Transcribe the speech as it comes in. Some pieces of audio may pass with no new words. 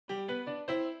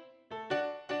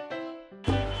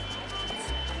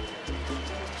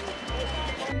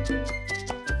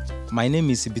My name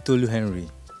is Ibitolu Henry.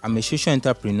 I'm a social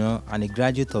entrepreneur and a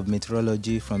graduate of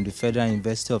meteorology from the Federal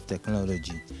University of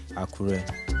Technology, Akure.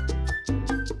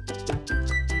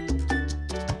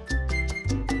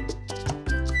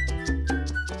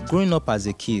 Growing up as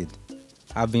a kid,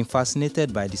 I've been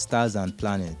fascinated by the stars and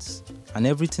planets, and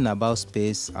everything about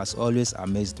space has always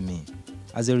amazed me.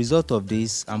 As a result of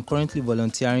this, I'm currently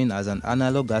volunteering as an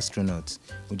analog astronaut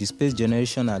with the Space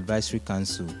Generation Advisory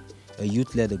Council, a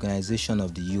youth-led organization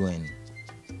of the UN.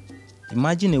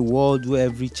 Imagine a world where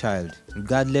every child,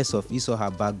 regardless of his or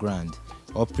her background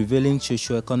or prevailing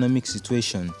socio-economic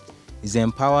situation, is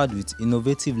empowered with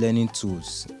innovative learning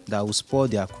tools that will spur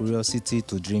their curiosity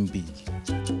to dream big.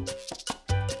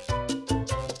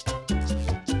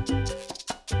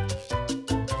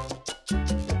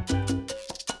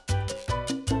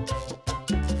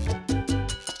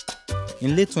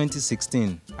 In late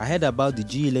 2016, I heard about the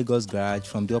GE Lagos Garage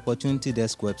from the Opportunity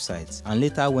Desk website and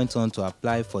later went on to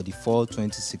apply for the Fall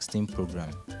 2016 program.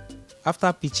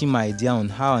 After pitching my idea on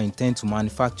how I intend to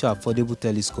manufacture affordable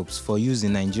telescopes for use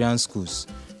in Nigerian schools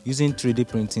using 3D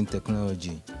printing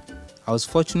technology, I was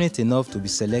fortunate enough to be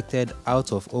selected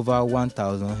out of over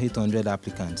 1,800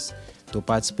 applicants to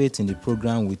participate in the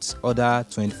program with other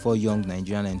 24 young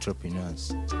Nigerian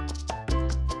entrepreneurs.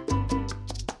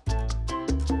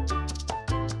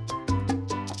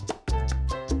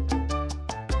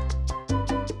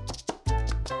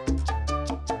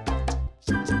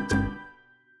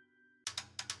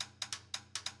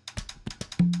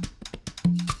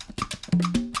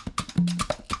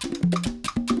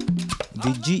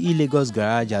 The GE Lagos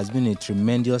Garage has been a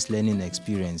tremendous learning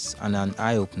experience and an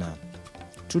eye-opener.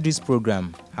 Through this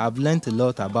program, I have learned a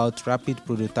lot about rapid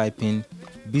prototyping,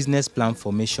 business plan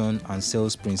formation, and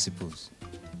sales principles.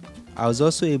 I was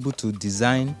also able to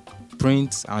design,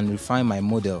 print, and refine my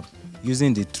model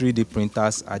using the 3D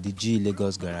printers at the GE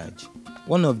Lagos Garage.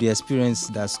 One of the experiences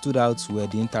that stood out were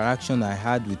the interaction I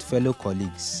had with fellow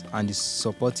colleagues and the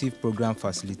supportive program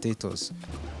facilitators.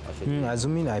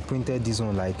 Assuming I printed this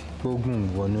one like Bogun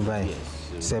Wonubai,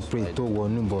 separate to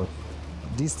Wonu, but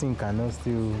this thing cannot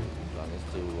still.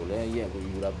 Yeah, but you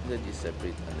would have printed this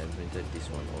separate and then printed this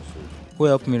one also. Who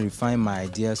helped me refine my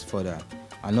ideas further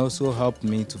and also helped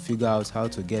me to figure out how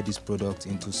to get this product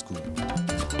into school.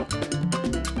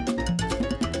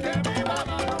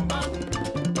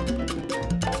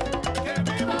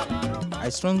 I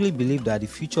strongly believe that the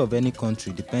future of any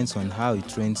country depends on how it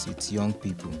trains its young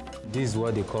people. This is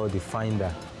what they call the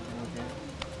finder.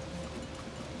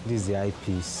 This is the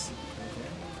eyepiece.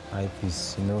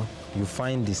 Eyepiece, you know. You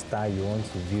find the star you want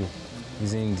to view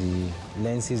using the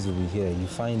lenses over here. You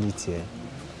find it here.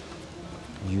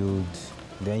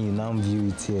 Then you now view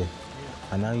it here.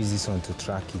 And now use this one to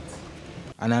track it.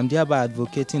 And I'm thereby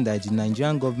advocating that the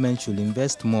Nigerian government should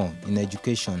invest more in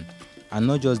education, and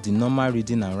not just the normal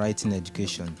reading and writing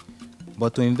education,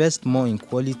 but to invest more in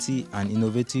quality and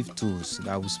innovative tools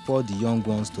that will spur the young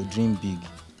ones to dream big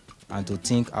and to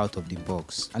think out of the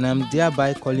box. And I'm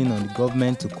thereby calling on the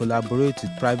government to collaborate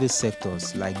with private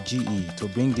sectors like GE to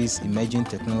bring these emerging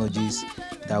technologies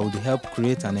that would help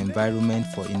create an environment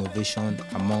for innovation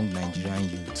among Nigerian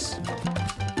youths.